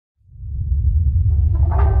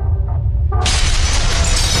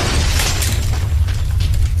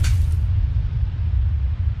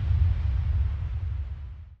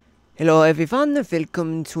Hello everyone,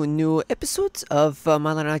 welcome to a new episode of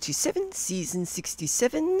Marlonology 7, Season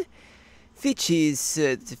 67, which is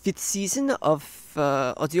the 5th season of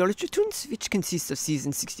Audiologitoons, which consists of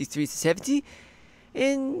Season 63 to 70,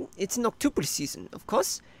 and it's an October season, of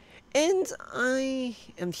course, and I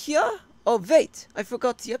am here. Oh wait, I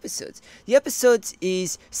forgot the episode. The episode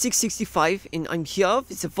is 665, and I'm here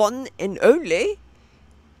with the one and only...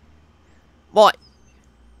 Mike,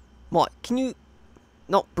 can you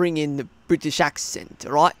not bring in the British accent,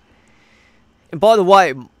 alright? And by the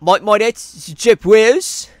way, my dad's Jeff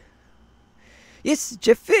Wells. Yes,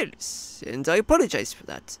 Jeff Wells, and I apologize for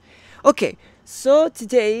that. Okay, so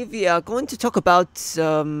today we are going to talk about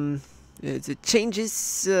the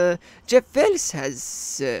changes Jeff Wells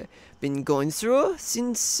has been going through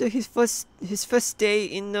since his first day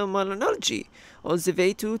in Marlonology, all the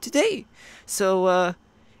way to today. So,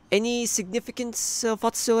 any significance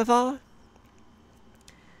whatsoever?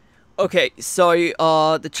 Okay, so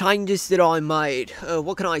the changes that I made,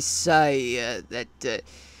 what can I say? The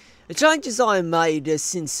changes I made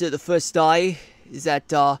since the first day is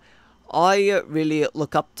that I really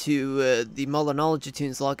look up to the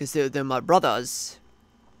Marlonologitoons like as though they're my brothers.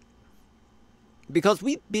 Because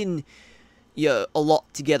we've been, a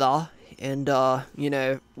lot together, and,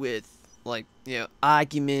 with,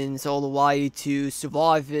 arguments all the way to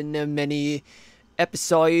surviving many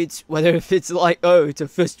episodes, whether if it's like, oh, it's a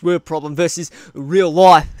first world problem versus a real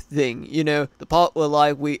life thing, the part where,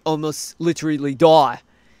 like, we almost literally die.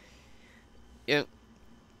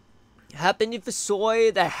 Happened in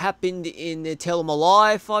Versailles, that happened in Tell 'Em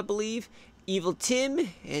Alive, I believe, Evil Tim,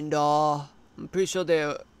 and, I'm pretty sure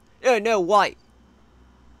they're, no, wait.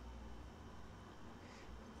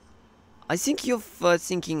 I think you're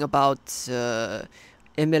thinking about,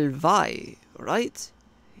 MLY, right?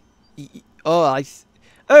 Oh,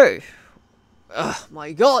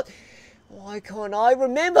 my god, why can't I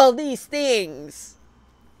remember these things?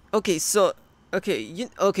 Okay, so,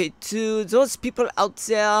 to those people out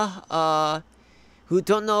there, who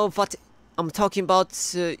don't know what I'm talking about,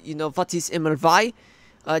 what is MLY,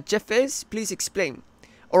 Jeff Wells, please explain.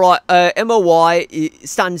 Alright, MLY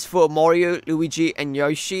stands for Mario, Luigi, and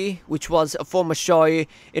Yoshi, which was a former show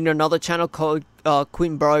in another channel called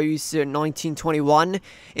Queen Bros 1921,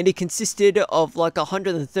 and it consisted of like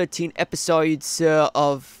 113 episodes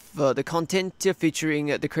of the content featuring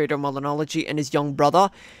the creator of Marlonology and his young brother.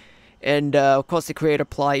 And of course the creator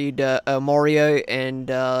played Mario, and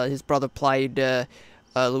his brother played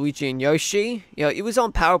Luigi and Yoshi. It was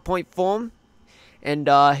on PowerPoint form, and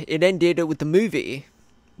it ended with the movie.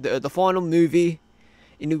 The final movie,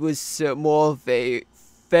 and it was more of a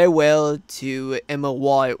farewell to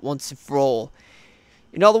MLY once and for all.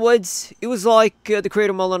 In other words, it was like the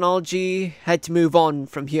creator of Marlonology had to move on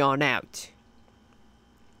from here on out.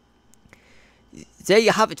 There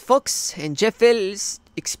you have it, folks, and Jeff Wells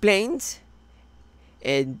explained.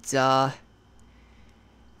 And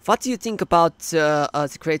what do you think about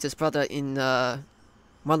the creator's brother in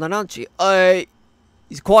Marlonology?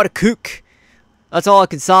 He's quite a kook. That's all I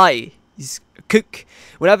can say. He's a kook.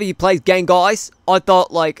 Whenever he plays Gang Guys, I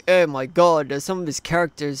thought, like, oh my god, some of his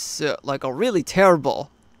characters, are really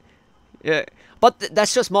terrible. Yeah, but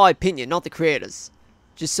that's just my opinion, not the creators.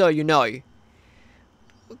 Just so you know.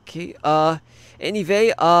 Okay,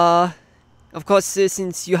 anyway, of course,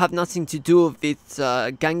 since you have nothing to do with,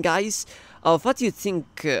 Gang Guys, what do you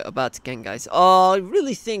think about Gang Guys? I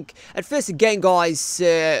really think at first Gang Guys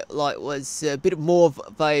was a bit more of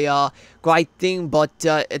a great thing, but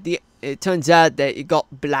it turns out that it got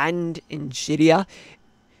bland and shittier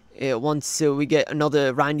once we get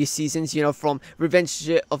another round of seasons, from Revenge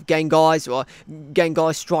of Gang Guys or Gang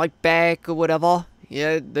Guys Strike Back or whatever.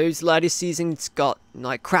 Those later seasons got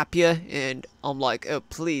crappier, and I'm like, oh,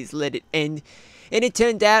 please let it end. And it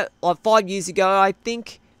turned out like 5 years ago, I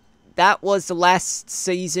think, that was the last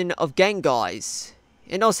season of Gang Guys.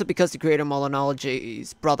 And also because the creator of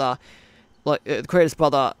Marlonology's brother, the creator's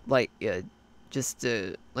brother, just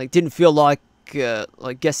didn't feel like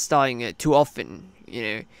guest starring too often,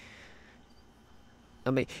 I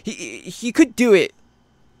mean, he could do it,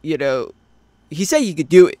 he said he could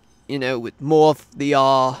do it, with more of the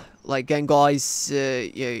Gang Guys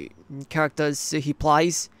characters he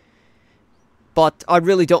plays. But I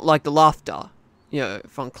really don't like the laughter.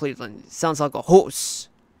 From Cleveland. It sounds like a horse.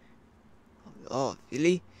 Oh,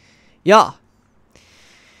 really? Yeah.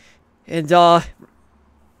 And,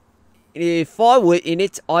 if I were in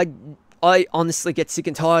it, I honestly get sick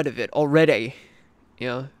and tired of it already.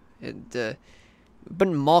 And,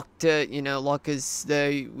 been mocked, like as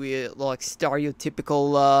though we're,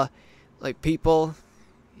 stereotypical, people.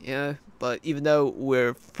 But even though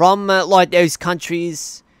we're from like those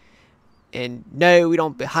countries, and no, we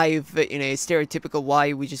don't behave in a stereotypical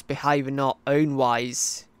way, we just behave in our own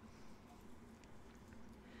ways.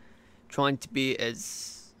 Trying to be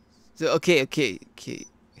as... So, okay.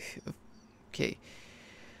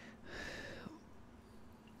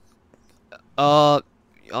 Are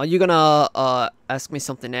you gonna ask me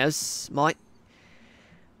something else, Mike?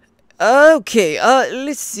 Okay,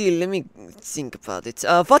 let's see, let me think about it.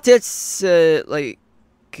 What else, like,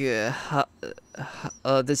 the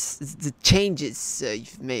changes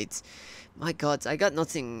you've made? My god, I got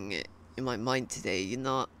nothing in my mind today, you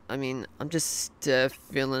know? I mean, I'm just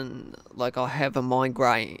feeling like I have a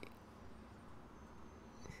migraine.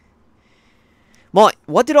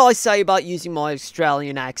 What did I say about using my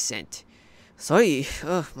Australian accent? Sorry,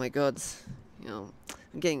 oh my god, you know,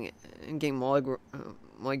 I'm getting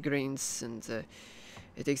migraines, and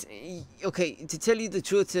it takes... Okay, to tell you the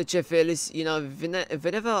truth, Jeff Ellis, you know,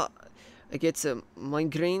 whenever I get a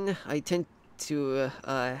migraine, I tend to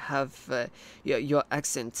have your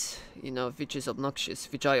accent, you know, which is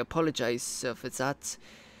obnoxious, which I apologize for that.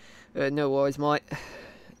 No worries, mate.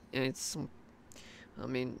 It's... I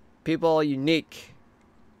mean, people are unique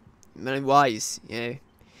in many ways, you know.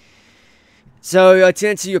 So, to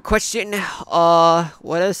answer your question,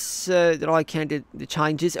 what else did I count the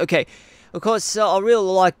changes? Okay, of course, I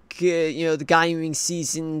really like, you know, the gaming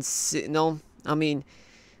seasons, you know. I mean,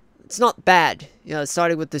 it's not bad, you know,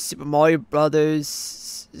 starting with the Super Mario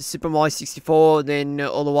Brothers, Super Mario 64, then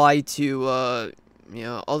all the way to, you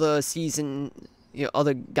know, other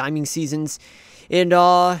gaming seasons, and,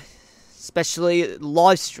 especially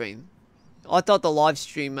live stream. I thought the live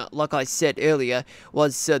stream, like I said earlier,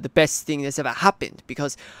 was the best thing that's ever happened,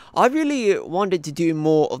 because I really wanted to do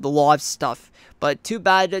more of the live stuff, but too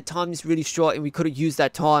bad that time is really short and we could have used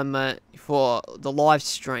that time for the live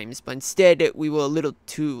streams, but instead we were a little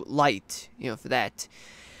too late, you know, for that.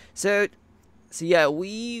 So yeah,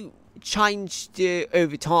 we changed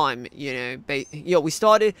over time, you know. We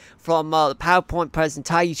started from the PowerPoint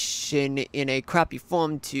presentation in a crappy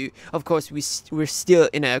form to, of course, we're still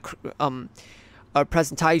in a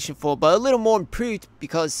presentation form, but a little more improved,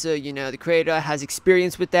 because you know, the creator has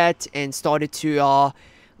experience with that and started to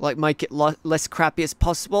like make it less crappy as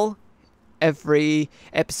possible every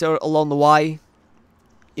episode along the way,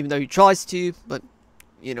 even though he tries to, but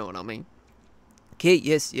you know what I mean. Okay,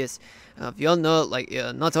 yes. If you all know, like,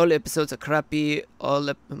 not all episodes are crappy,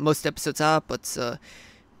 most episodes are, but,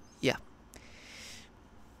 yeah.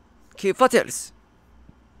 Okay, what else?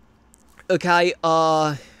 Okay,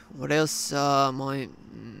 what else,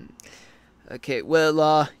 okay,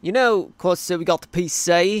 well, you know, of course, we got the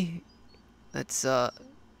PC. That's,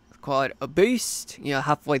 quite a boost, you know,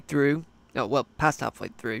 halfway through. Oh, well, past halfway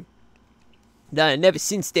through. And ever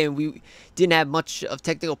since then, we didn't have much of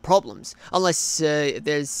technical problems, unless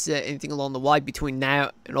there's anything along the way between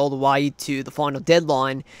now and all the way to the final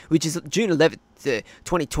deadline, which is June 11th,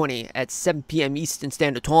 2020 at 7 PM Eastern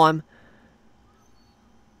Standard Time.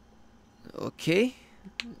 Okay,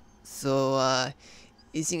 so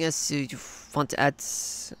anything else you want to add,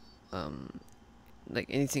 like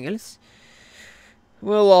anything else?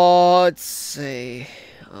 Well, let's see,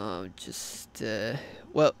 well,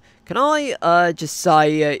 can I just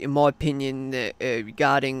say, in my opinion,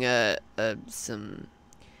 regarding some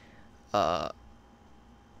about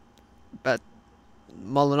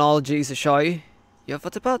Marlonology as a show? Yeah,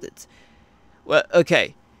 what about it? Well,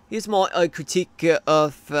 okay, here's my critique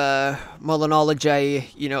of Marlonology,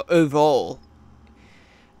 you know, overall.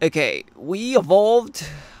 Okay, we evolved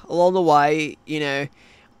along the way, you know.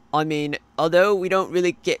 I mean, although we don't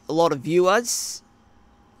really get a lot of viewers,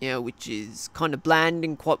 you know, which is kind of bland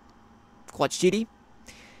and quite shitty.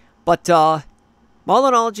 But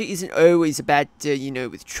Marlonology isn't always about, you know,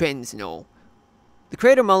 with trends and all. The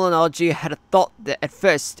creator of Marlonology had a thought that at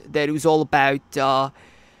first that it was all about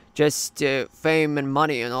just fame and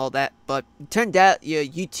money and all that, but it turned out, yeah,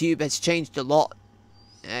 YouTube has changed a lot.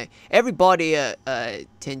 Everybody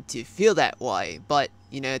tend to feel that way, but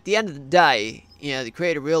you know, at the end of the day, you know, the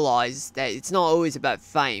creator realized that it's not always about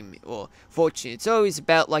fame or fortune. It's always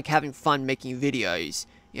about, like, having fun making videos.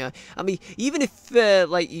 You know, I mean, even if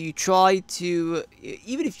like you try to,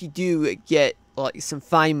 even if you do get like some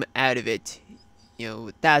fame out of it, you know,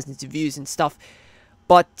 with thousands of views and stuff,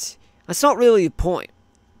 but that's not really the point.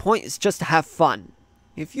 The point is just to have fun.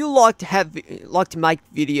 If you like to make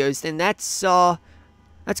videos, then that's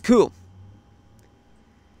cool.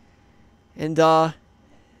 And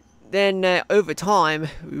then over time,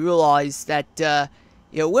 we realized that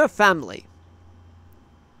you know, we're a family.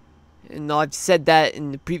 And I've said that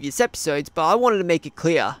in the previous episodes, but I wanted to make it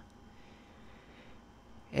clear.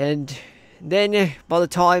 And then, by the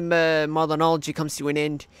time Marlonology comes to an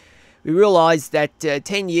end, we realize that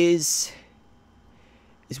 10 years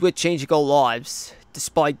is worth changing our lives,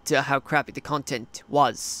 despite how crappy the content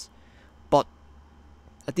was. But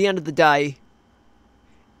at the end of the day,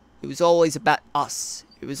 it was always about us.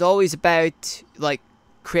 It was always about, like,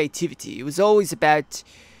 creativity. It was always about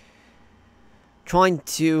trying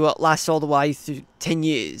to last all the way through 10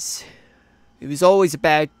 years. It was always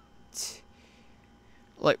about,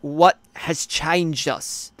 like, what has changed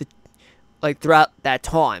us, throughout that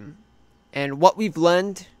time. And what we've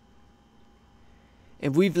learned.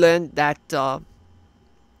 And we've learned that,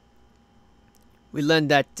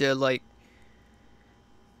 like,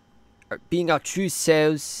 being our true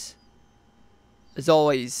selves has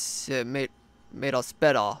always made us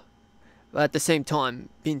better. But at the same time,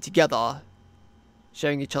 being together,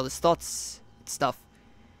 sharing each other's thoughts and stuff,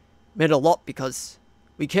 meant a lot because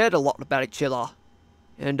we cared a lot about each other.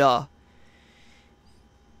 And,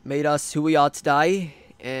 made us who we are today.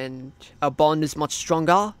 And our bond is much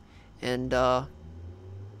stronger. And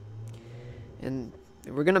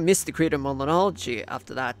we're gonna miss the creator Marlonology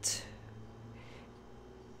after that.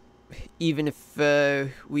 Even if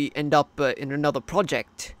we end up in another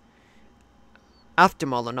project after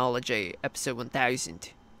Marlonology episode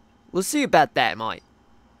 1000. We'll see about that, mate.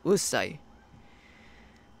 We'll see.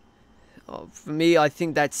 For me, I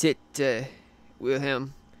think that's it with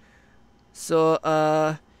him. So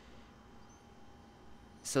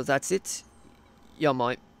that's it. Yeah,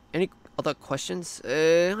 mate. Any other questions?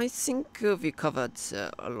 I think we covered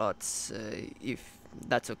a lot, if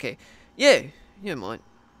that's okay. Yeah, mate.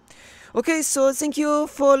 Okay, so thank you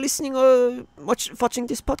for listening or watching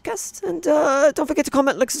this podcast. And don't forget to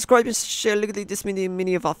comment, like, subscribe, and share legally this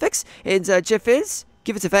mini of our fix. And Jeff is,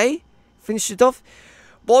 give it a V. Finish it off.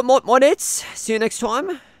 My mates, see you next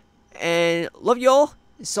time. And love you all.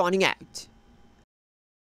 Signing out.